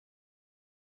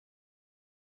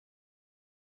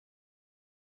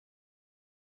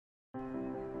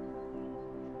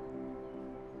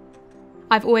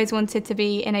I've always wanted to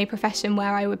be in a profession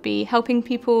where I would be helping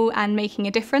people and making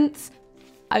a difference.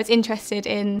 I was interested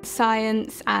in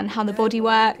science and how the body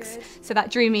works, so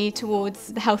that drew me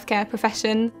towards the healthcare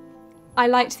profession. I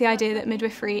liked the idea that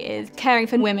midwifery is caring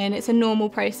for women. It's a normal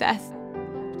process.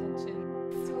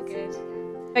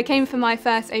 I came for my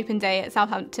first open day at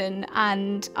Southampton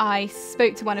and I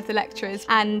spoke to one of the lecturers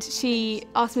and she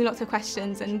asked me lots of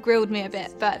questions and grilled me a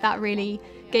bit, but that really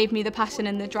gave me the passion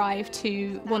and the drive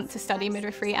to want to study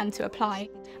midwifery and to apply.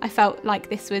 I felt like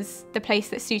this was the place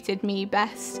that suited me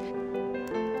best.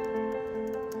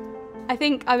 I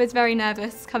think I was very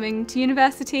nervous coming to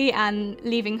university and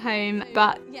leaving home,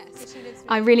 but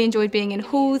I really enjoyed being in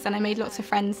halls and I made lots of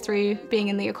friends through being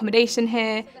in the accommodation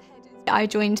here. I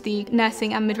joined the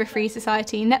Nursing and Midwifery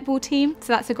Society netball team,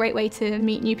 so that's a great way to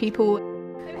meet new people.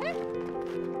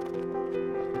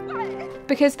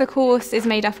 Because the course is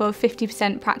made up of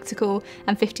 50% practical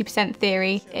and 50%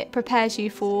 theory, it prepares you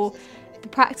for the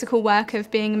practical work of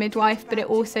being a midwife, but it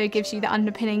also gives you the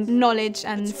underpinning knowledge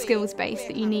and skills base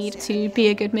that you need to be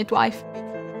a good midwife.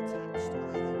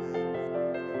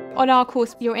 On our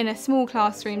course, you're in a small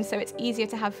classroom, so it's easier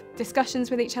to have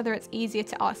discussions with each other, it's easier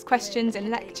to ask questions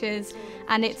in lectures,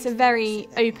 and it's a very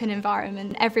open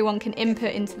environment. Everyone can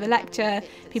input into the lecture,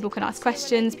 people can ask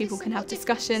questions, people can have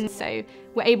discussions, so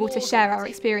we're able to share our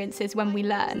experiences when we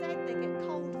learn.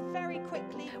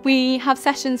 We have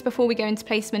sessions before we go into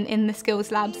placement in the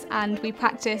skills labs, and we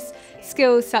practice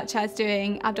skills such as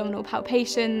doing abdominal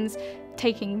palpations,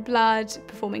 taking blood,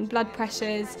 performing blood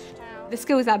pressures. The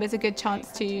skills lab is a good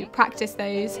chance to practice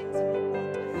those.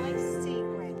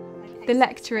 The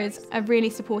lecturers are really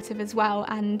supportive as well,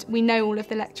 and we know all of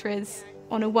the lecturers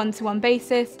on a one-to-one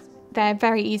basis. They're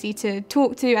very easy to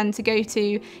talk to and to go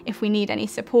to if we need any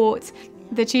support.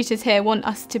 The tutors here want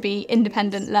us to be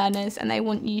independent learners and they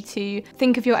want you to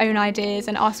think of your own ideas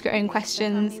and ask your own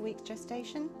questions.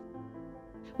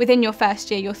 Within your first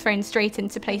year, you're thrown straight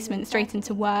into placement, straight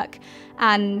into work,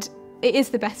 and it is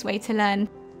the best way to learn.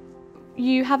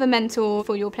 You have a mentor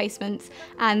for your placements,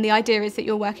 and the idea is that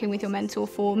you're working with your mentor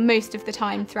for most of the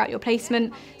time throughout your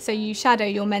placement. So you shadow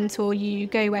your mentor, you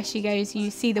go where she goes,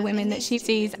 you see the women that she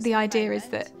sees. The idea is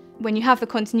that when you have the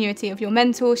continuity of your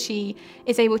mentor, she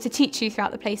is able to teach you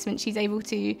throughout the placement. She's able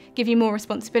to give you more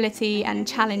responsibility and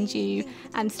challenge you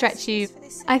and stretch you.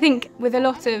 I think with a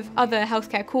lot of other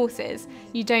healthcare courses,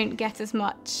 you don't get as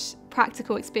much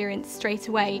practical experience straight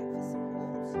away.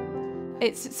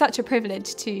 It's such a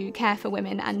privilege to care for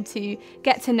women and to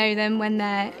get to know them when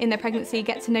they're in their pregnancy,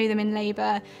 get to know them in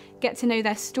labour, get to know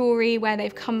their story, where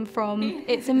they've come from.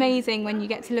 It's amazing when you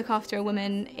get to look after a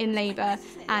woman in labour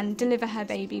and deliver her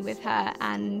baby with her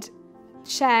and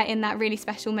share in that really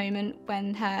special moment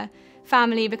when her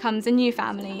family becomes a new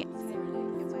family.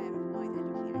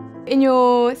 In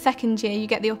your second year, you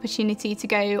get the opportunity to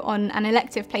go on an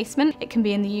elective placement. It can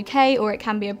be in the UK or it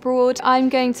can be abroad. I'm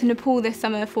going to Nepal this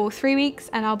summer for 3 weeks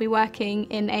and I'll be working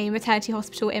in a maternity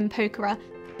hospital in Pokhara.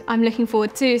 I'm looking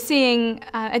forward to seeing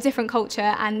a different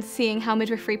culture and seeing how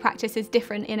midwifery practice is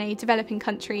different in a developing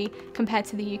country compared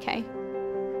to the UK.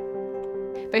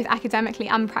 Both academically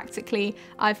and practically,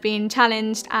 I've been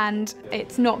challenged and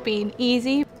it's not been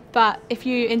easy. But if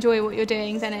you enjoy what you're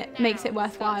doing, then it makes it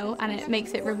worthwhile and it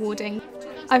makes it rewarding.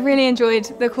 I've really enjoyed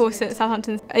the course at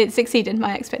Southampton. It's exceeded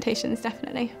my expectations,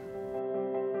 definitely.